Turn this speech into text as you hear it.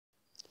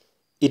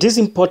It is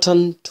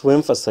important to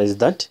emphasize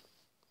that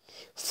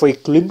for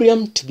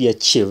equilibrium to be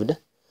achieved,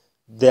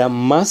 there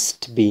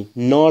must be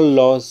no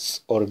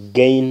loss or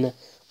gain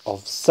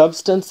of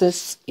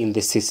substances in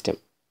the system.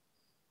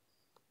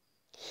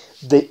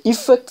 The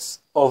effects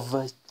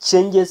of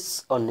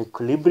changes on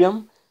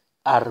equilibrium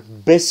are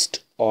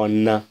based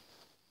on the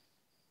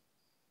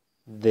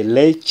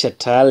Le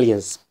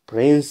Chatelier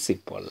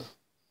principle.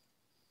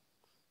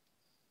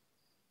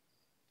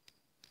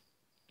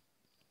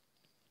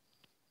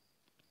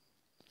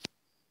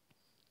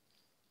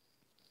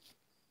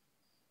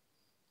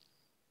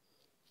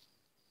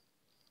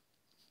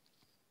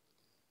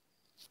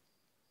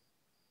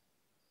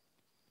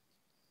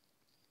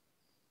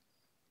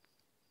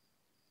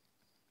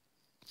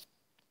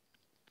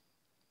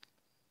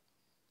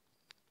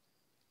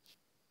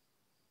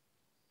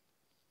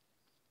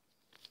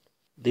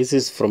 This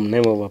is from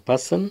name of a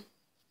person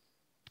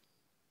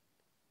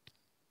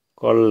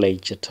called Le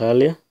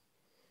Chatelier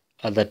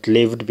that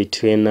lived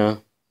between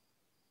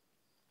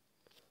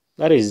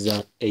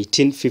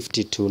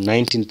 1850 to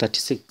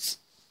 1936.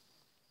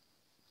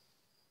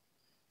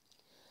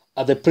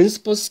 The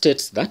principle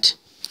states that,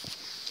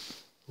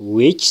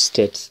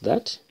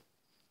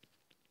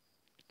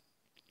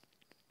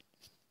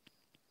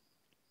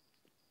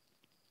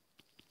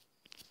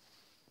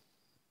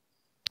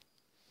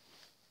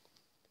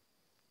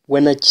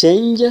 when a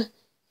change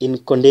in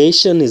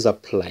condition is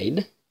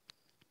applied,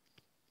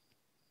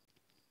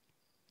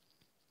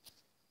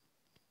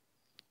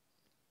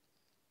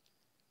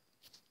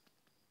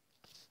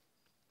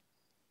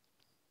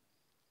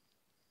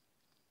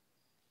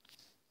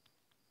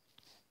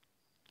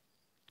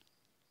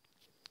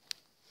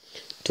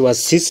 to a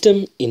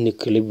system in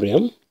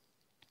equilibrium,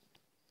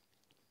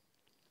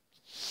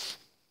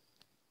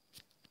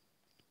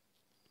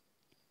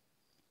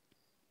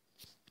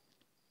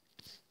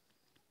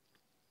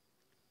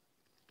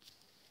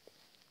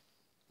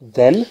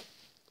 then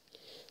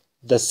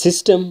the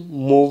system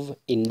moves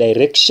in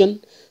direction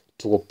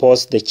to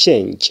oppose the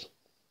change.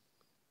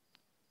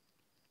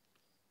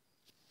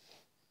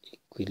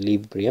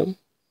 Equilibrium.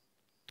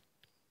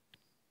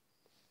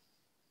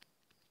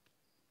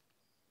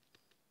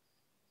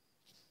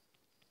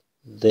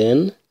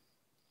 Then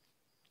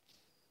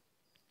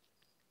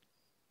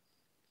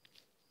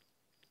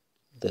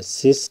the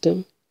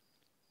system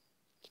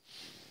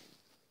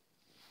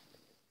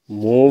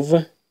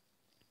move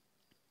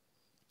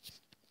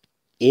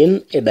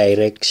in a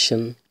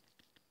direction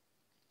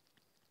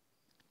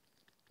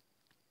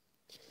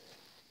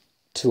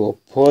to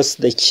oppose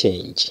the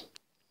change.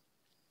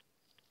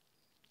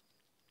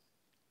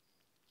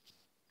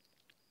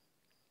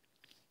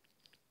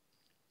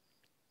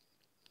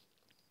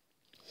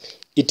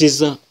 It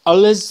is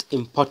always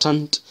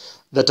important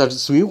that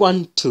as we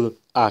want to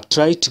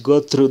try to go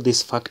through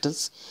these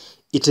factors,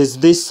 it is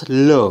this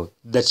law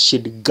that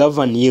should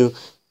govern you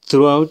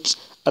throughout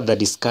the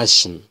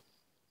discussion.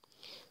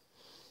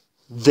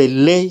 The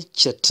Le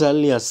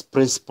Chatelier's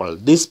principle.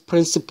 This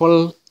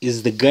principle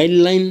is the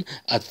guideline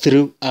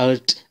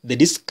throughout the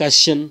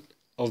discussion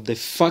of the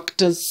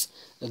factors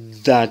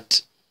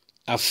that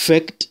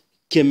affect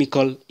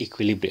chemical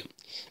equilibrium.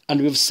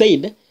 And we've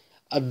said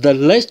the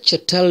Le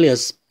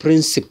Chatelier's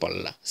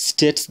principle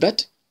states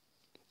that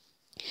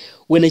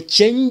when a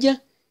change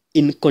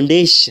in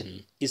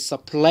condition is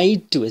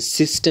applied to a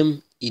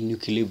system in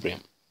equilibrium,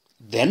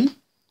 then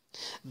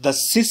the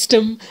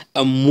system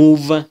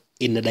move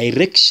in a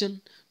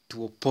direction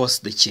to oppose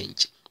the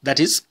change. That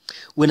is,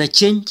 when a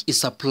change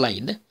is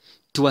applied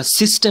to a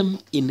system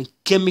in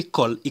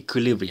chemical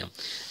equilibrium,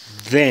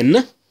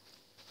 then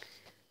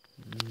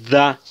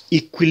the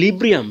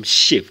equilibrium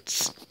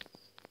shifts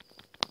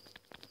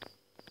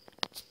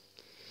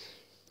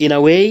in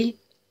a way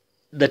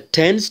that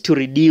tends to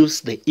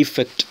reduce the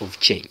effect of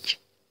change.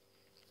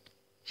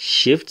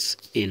 Shifts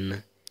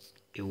in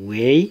a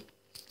way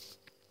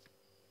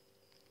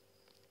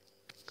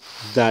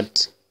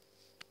that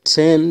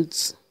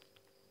tends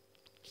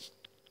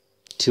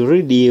to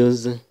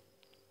reduce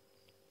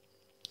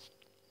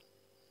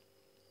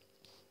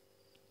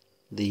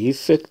the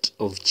effect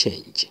of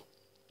change.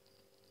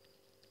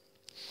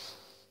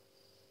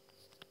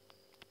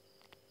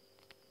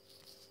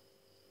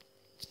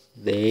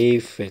 The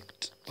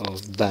effect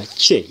of that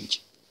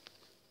change.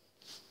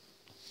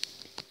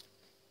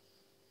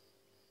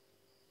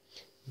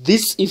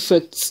 These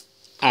effects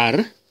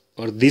are,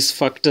 or these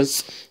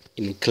factors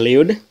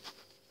include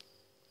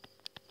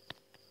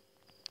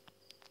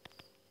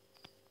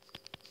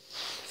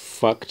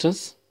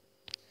factors.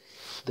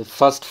 The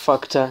first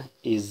factor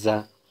is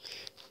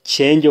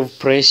change of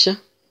pressure.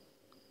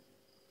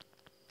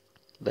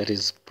 That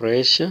is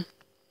pressure.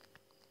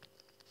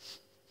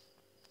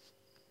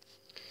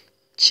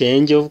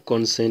 Change of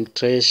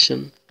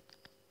concentration.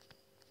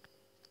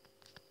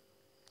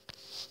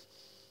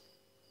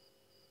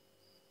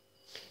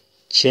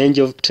 Change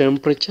of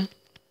temperature.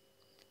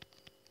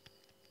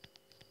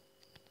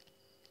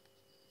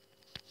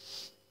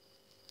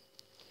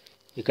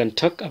 You can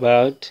talk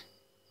about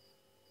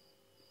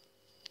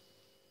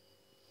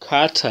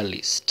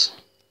catalyst.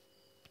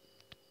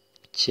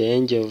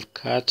 change of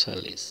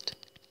catalyst.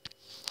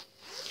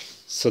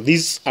 So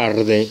these are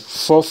the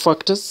 4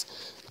 factors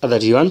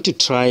that you want to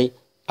try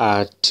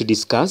to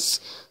discuss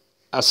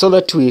so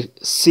that we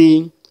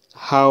see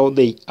how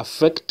they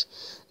affect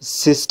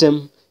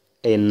system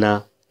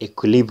in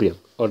equilibrium,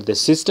 or the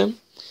system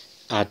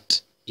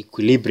at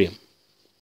equilibrium.